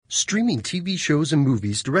Streaming TV shows and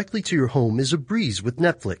movies directly to your home is a breeze with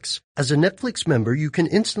Netflix. As a Netflix member, you can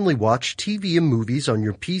instantly watch TV and movies on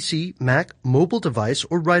your PC, Mac, mobile device,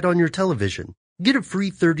 or right on your television. Get a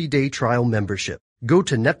free 30-day trial membership. Go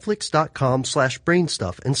to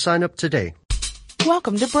netflix.com/brainstuff and sign up today.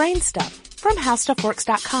 Welcome to Brain Stuff from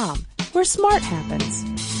HowStuffWorks.com, where smart happens.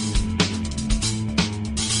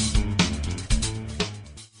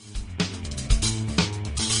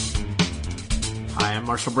 Hi, I'm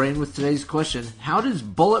Marshall Brain with today's question. How does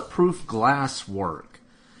bulletproof glass work?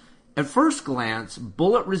 At first glance,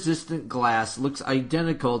 bullet-resistant glass looks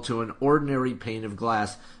identical to an ordinary pane of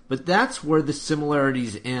glass, but that's where the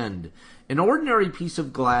similarities end. An ordinary piece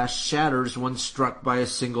of glass shatters when struck by a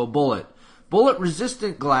single bullet.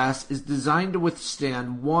 Bullet-resistant glass is designed to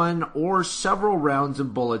withstand one or several rounds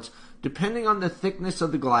of bullets, depending on the thickness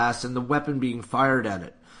of the glass and the weapon being fired at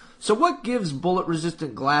it. So what gives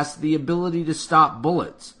bullet-resistant glass the ability to stop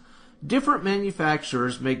bullets? Different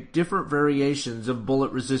manufacturers make different variations of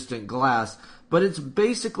bullet-resistant glass, but it's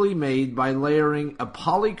basically made by layering a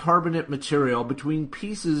polycarbonate material between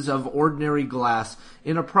pieces of ordinary glass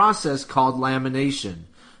in a process called lamination.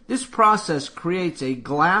 This process creates a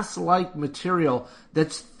glass-like material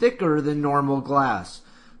that's thicker than normal glass.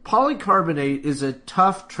 Polycarbonate is a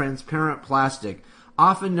tough, transparent plastic,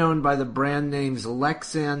 often known by the brand names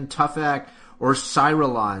Lexan, Tufac, or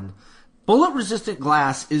Cyrolon. Bullet-resistant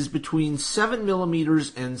glass is between 7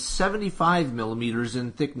 millimeters and 75 millimeters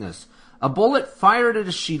in thickness. A bullet fired at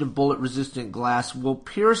a sheet of bullet-resistant glass will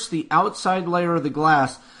pierce the outside layer of the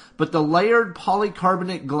glass, but the layered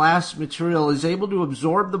polycarbonate glass material is able to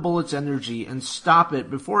absorb the bullet's energy and stop it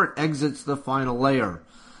before it exits the final layer.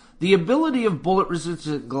 The ability of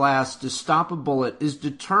bullet-resistant glass to stop a bullet is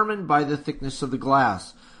determined by the thickness of the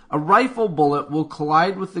glass. A rifle bullet will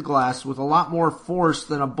collide with the glass with a lot more force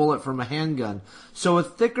than a bullet from a handgun, so a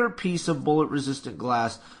thicker piece of bullet-resistant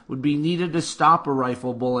glass would be needed to stop a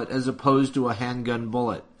rifle bullet as opposed to a handgun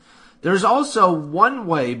bullet. There's also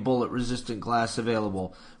one-way bullet-resistant glass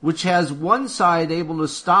available, which has one side able to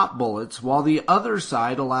stop bullets while the other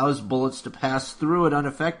side allows bullets to pass through it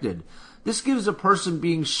unaffected. This gives a person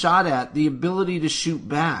being shot at the ability to shoot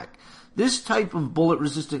back. This type of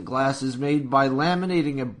bullet-resistant glass is made by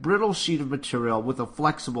laminating a brittle sheet of material with a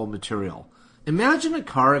flexible material. Imagine a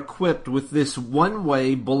car equipped with this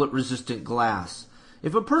one-way bullet-resistant glass.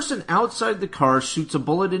 If a person outside the car shoots a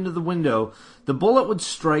bullet into the window, the bullet would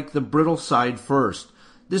strike the brittle side first.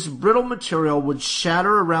 This brittle material would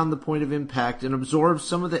shatter around the point of impact and absorb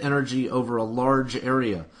some of the energy over a large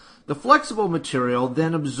area. The flexible material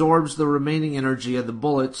then absorbs the remaining energy of the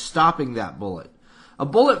bullet, stopping that bullet. A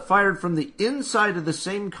bullet fired from the inside of the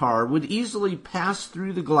same car would easily pass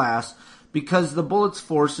through the glass because the bullet's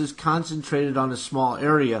force is concentrated on a small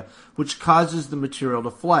area, which causes the material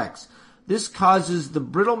to flex. This causes the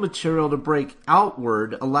brittle material to break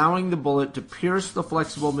outward, allowing the bullet to pierce the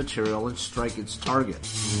flexible material and strike its target.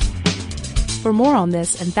 For more on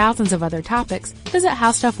this and thousands of other topics, visit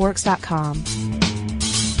HowStuffWorks.com.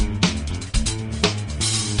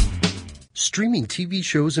 Streaming TV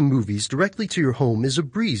shows and movies directly to your home is a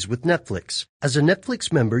breeze with Netflix. As a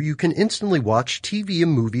Netflix member, you can instantly watch TV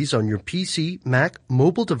and movies on your PC, Mac,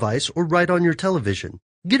 mobile device, or right on your television.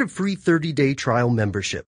 Get a free 30-day trial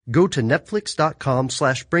membership. Go to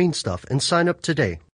netflix.com/brainstuff and sign up today.